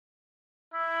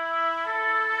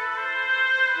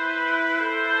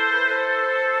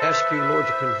ask you, Lord,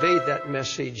 to convey that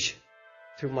message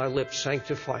through my lips.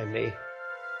 Sanctify me.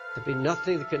 There be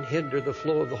nothing that can hinder the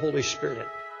flow of the Holy Spirit.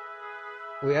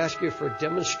 We ask you for a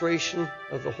demonstration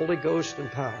of the Holy Ghost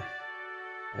and power.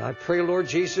 And I pray, Lord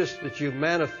Jesus, that you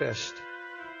manifest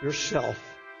yourself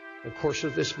in the course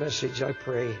of this message. I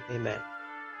pray, amen.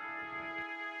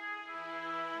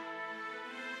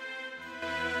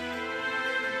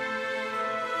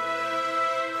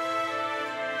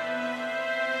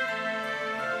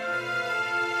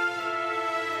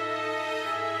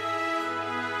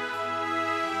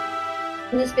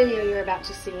 In this video you're about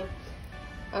to see,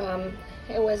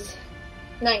 it was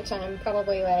nighttime,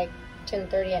 probably like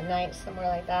 10:30 at night, somewhere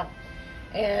like that.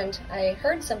 And I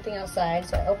heard something outside,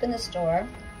 so I opened this door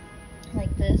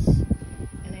like this,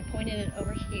 and I pointed it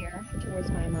over here towards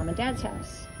my mom and dad's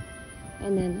house.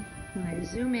 And then when I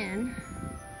zoom in,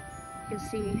 you can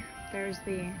see there's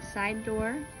the side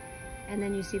door, and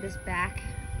then you see this back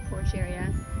porch area,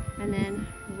 and then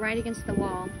right against the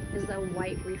wall is a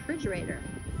white refrigerator.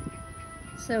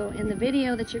 So in the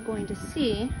video that you're going to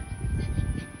see,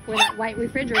 where that white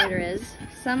refrigerator is,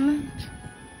 some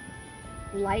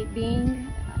light being,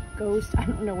 ghost, I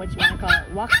don't know what you want to call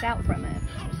it, walks out from it.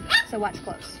 So watch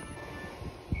close.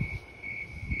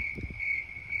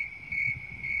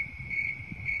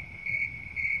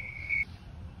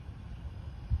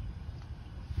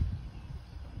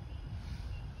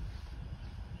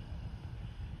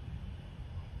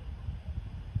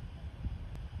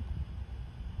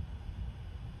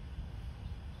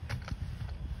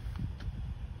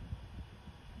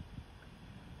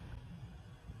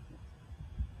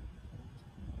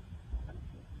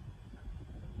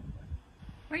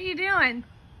 What are you doing?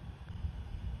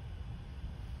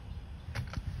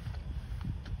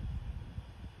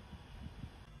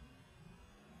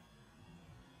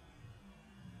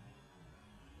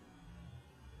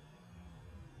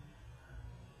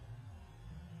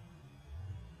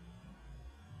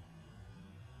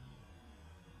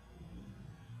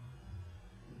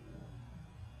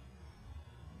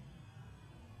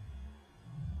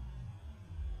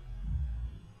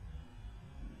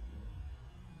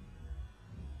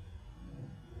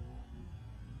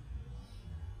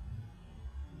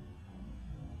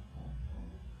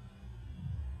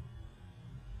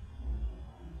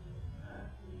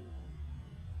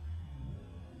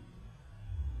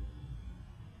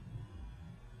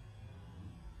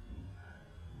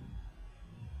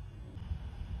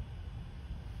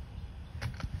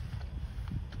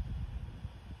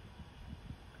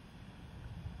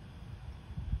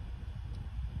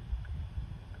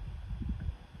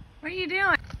 What are you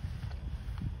doing?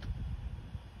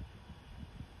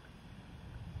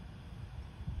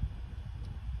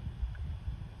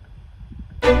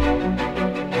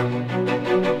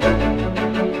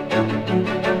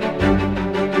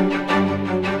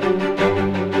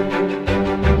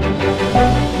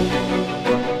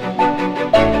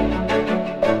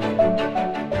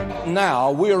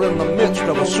 Now we are in the midst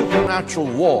of a supernatural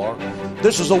war.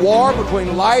 This is a war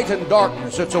between light and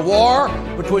darkness. It's a war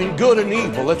between good and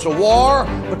evil. It's a war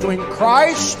between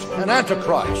Christ and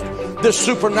Antichrist. This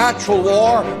supernatural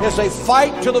war is a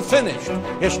fight to the finish.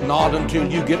 It's not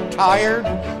until you get tired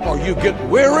or you get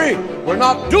weary. We're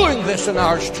not doing this in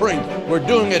our strength. We're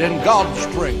doing it in God's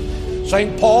strength.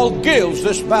 St. Paul gives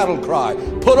this battle cry: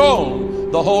 put on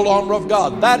the whole armor of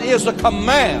God. That is a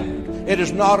command. It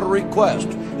is not a request.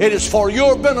 It is for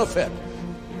your benefit.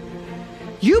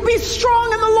 You be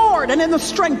strong in the Lord and in the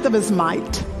strength of his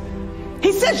might.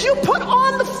 He says you put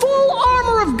on the full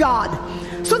armor of God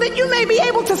so that you may be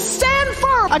able to stand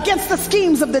firm against the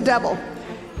schemes of the devil.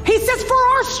 He says, for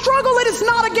our struggle, it is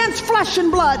not against flesh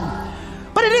and blood,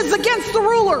 but it is against the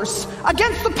rulers,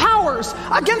 against the powers,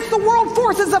 against the world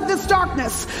forces of this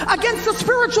darkness, against the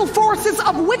spiritual forces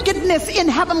of wickedness in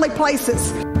heavenly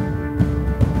places.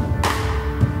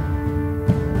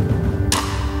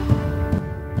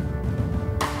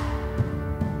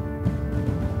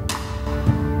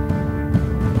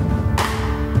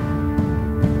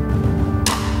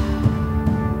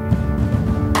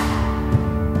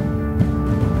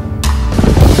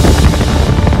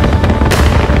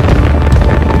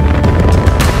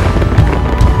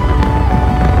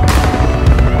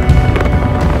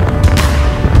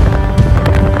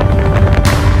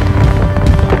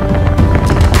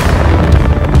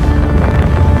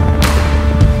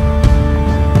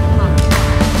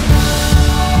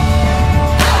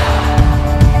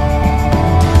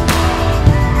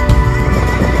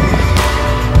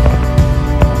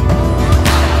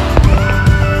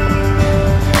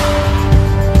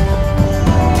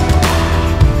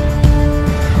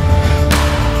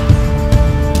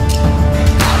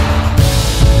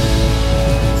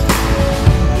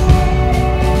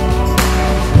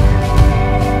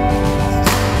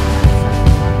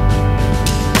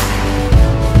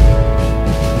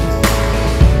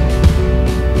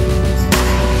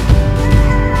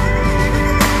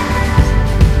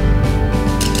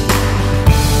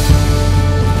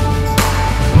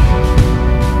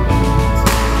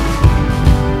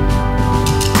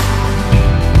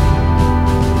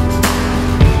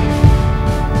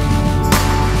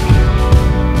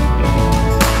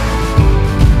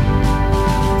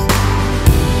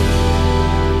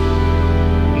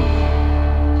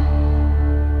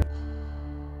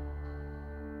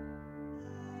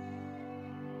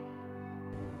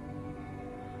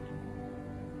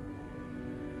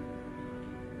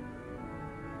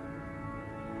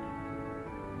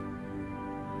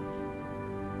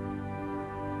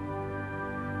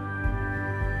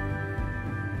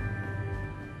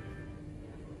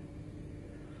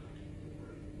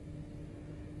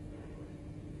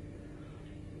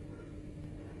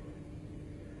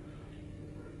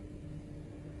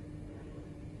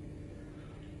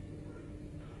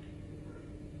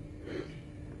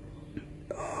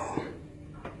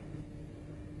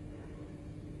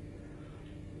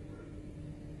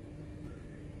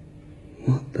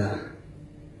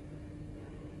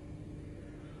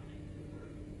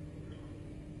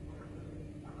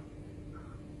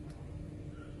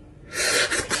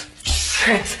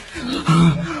 Chris.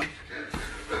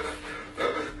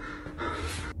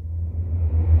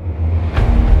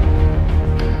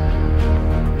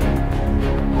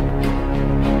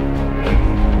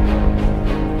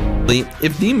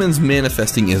 If demons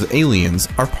manifesting as aliens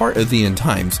are part of the end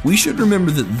times, we should remember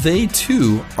that they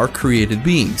too are created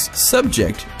beings,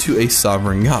 subject to a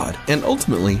sovereign God, and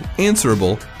ultimately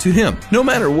answerable to Him. No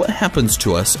matter what happens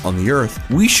to us on the earth,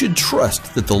 we should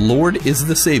trust that the Lord is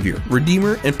the Savior,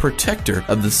 Redeemer, and Protector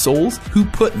of the souls who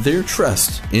put their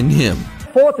trust in Him.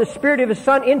 Forth the Spirit of His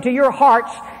Son into your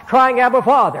hearts, crying, Abba,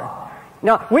 Father.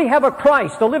 Now, we have a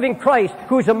Christ, a living Christ,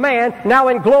 who's a man now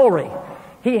in glory.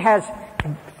 He has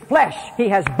flesh, he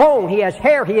has bone, he has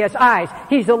hair, he has eyes.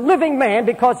 He's a living man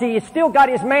because he has still got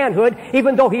his manhood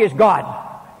even though he is God.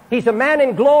 He's a man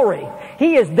in glory.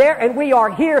 He is there and we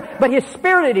are here, but His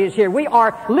Spirit is here. We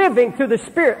are living through the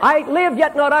Spirit. I live,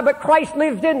 yet not I, but Christ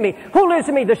lives in me. Who lives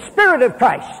in me? The Spirit of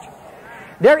Christ.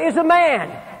 There is a man,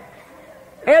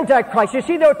 Antichrist. You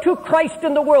see, there are two Christs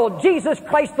in the world, Jesus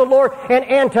Christ the Lord and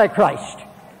Antichrist.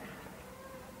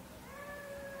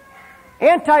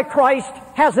 Antichrist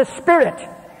has a spirit.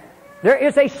 There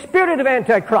is a spirit of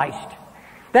Antichrist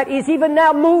that is even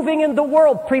now moving in the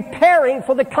world, preparing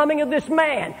for the coming of this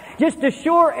man. Just as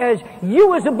sure as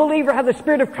you as a believer have the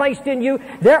Spirit of Christ in you,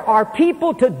 there are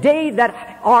people today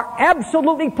that are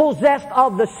absolutely possessed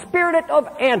of the spirit of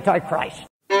Antichrist.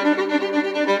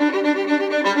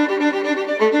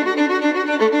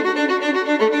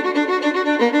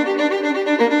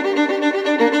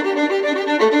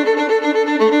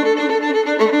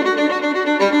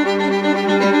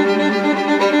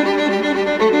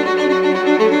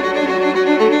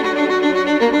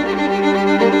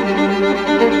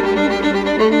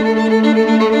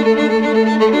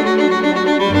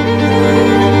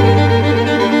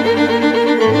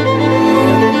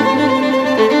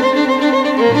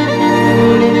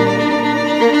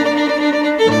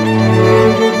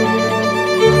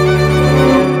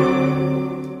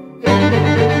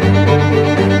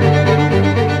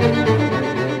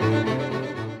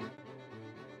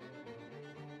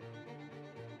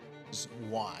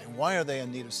 Why are they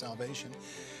in need of salvation?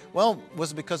 Well,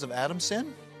 was it because of Adam's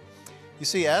sin? You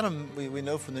see, Adam, we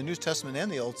know from the New Testament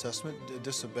and the Old Testament,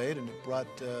 disobeyed, and it brought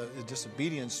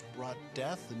disobedience brought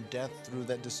death, and death through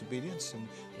that disobedience, and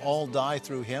all die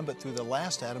through him. But through the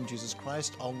last Adam, Jesus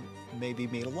Christ, all may be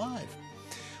made alive.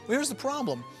 Well, here's the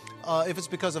problem: if it's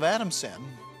because of Adam's sin,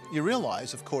 you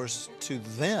realize, of course, to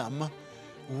them,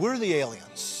 we're the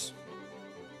aliens.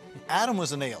 Adam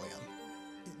was an alien.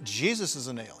 Jesus is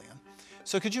an alien.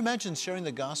 So could you imagine sharing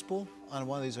the gospel on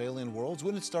one of these alien worlds?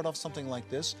 Wouldn't it start off something like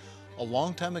this? A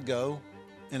long time ago,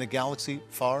 in a galaxy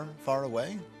far, far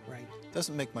away? Right.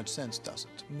 Doesn't make much sense, does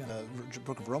it? No. The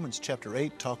book of Romans, chapter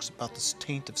 8, talks about this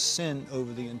taint of sin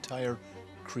over the entire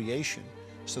creation.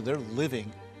 So they're living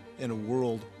in a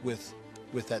world with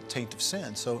that taint of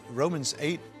sin. So Romans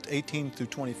 8:18 through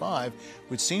 25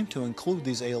 would seem to include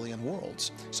these alien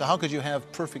worlds. So how could you have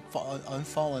perfect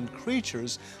unfallen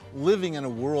creatures living in a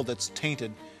world that's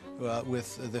tainted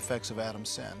with the effects of Adam's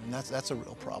sin? And that's a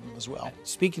real problem as well.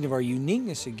 Speaking of our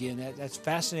uniqueness again, that's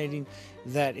fascinating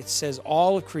that it says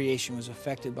all of creation was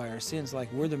affected by our sins,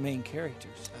 like we're the main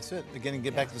characters. That's it. Again,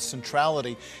 get back to the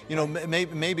centrality. You know,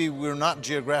 maybe we're not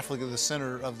geographically the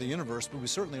center of the universe, but we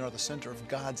certainly are the center of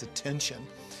God's attention.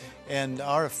 And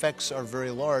our effects are very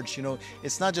large. You know,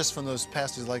 it's not just from those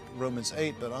passages like Romans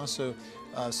 8, but also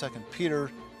 2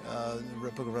 Peter,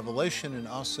 the book of Revelation, and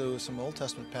also some Old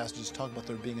Testament passages talk about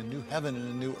there being a new heaven and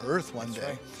a new earth one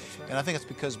day. Right. And I think it's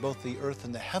because both the earth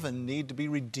and the heaven need to be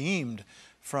redeemed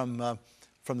from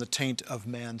the taint of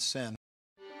man's sin.